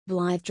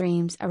blithe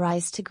dreams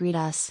arise to greet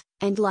us,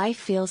 and life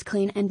feels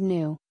clean and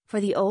new, for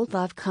the old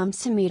love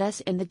comes to meet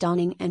us in the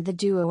dawning, and the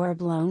dew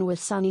o'erblown with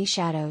sunny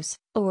shadows,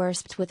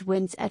 o'ersped with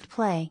winds at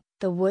play,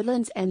 the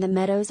woodlands and the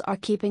meadows are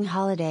keeping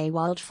holiday,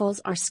 wild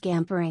foals are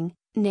scampering,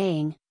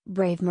 neighing,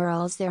 brave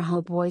merles their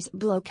hautboys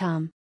blow.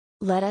 Come,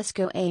 let us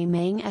go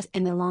a-maying as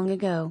in the long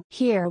ago.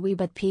 Here we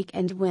but peak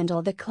and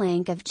dwindle, the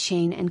clank of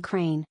chain and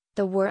crane,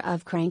 the whir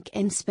of crank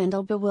and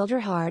spindle bewilder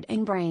heart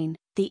and brain,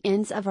 the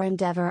ends of our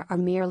endeavor are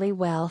merely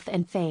wealth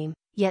and fame,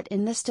 yet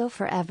in the still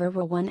forever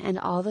we're one and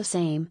all the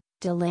same,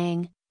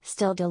 delaying,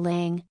 still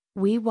delaying,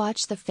 we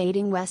watch the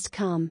fading west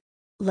come.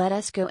 Let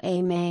us go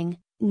a-maying,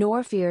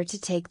 nor fear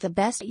to take the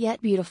best,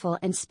 yet beautiful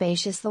and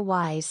spacious the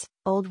wise,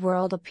 old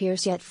world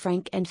appears yet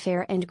frank and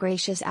fair and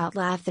gracious,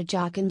 outlaugh the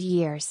jocund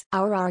years.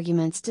 Our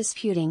arguments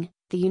disputing,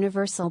 the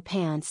universal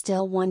pan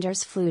still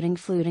wonders, fluting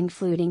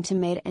to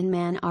mate and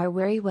man are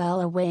weary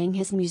well awaying,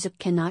 his music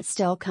cannot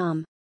still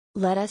come.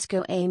 Let us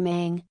go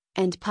a-maying,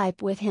 and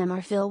pipe with him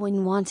our fill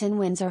when wanton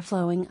winds are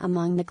flowing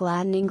among the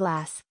gladdening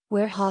glass,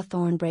 where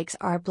hawthorn brakes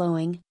are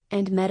blowing,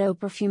 and meadow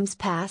perfumes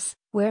pass,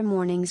 where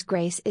morning's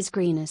grace is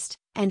greenest,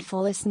 and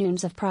fullest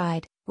noons of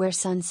pride, where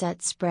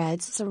sunset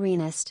spreads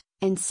serenest,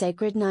 and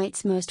sacred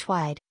nights most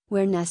wide,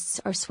 where nests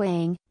are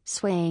swaying,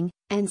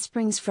 and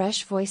spring's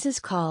fresh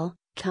voices call,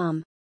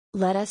 come.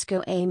 Let us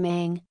go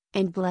a-maying,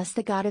 and bless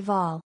the God of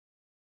all,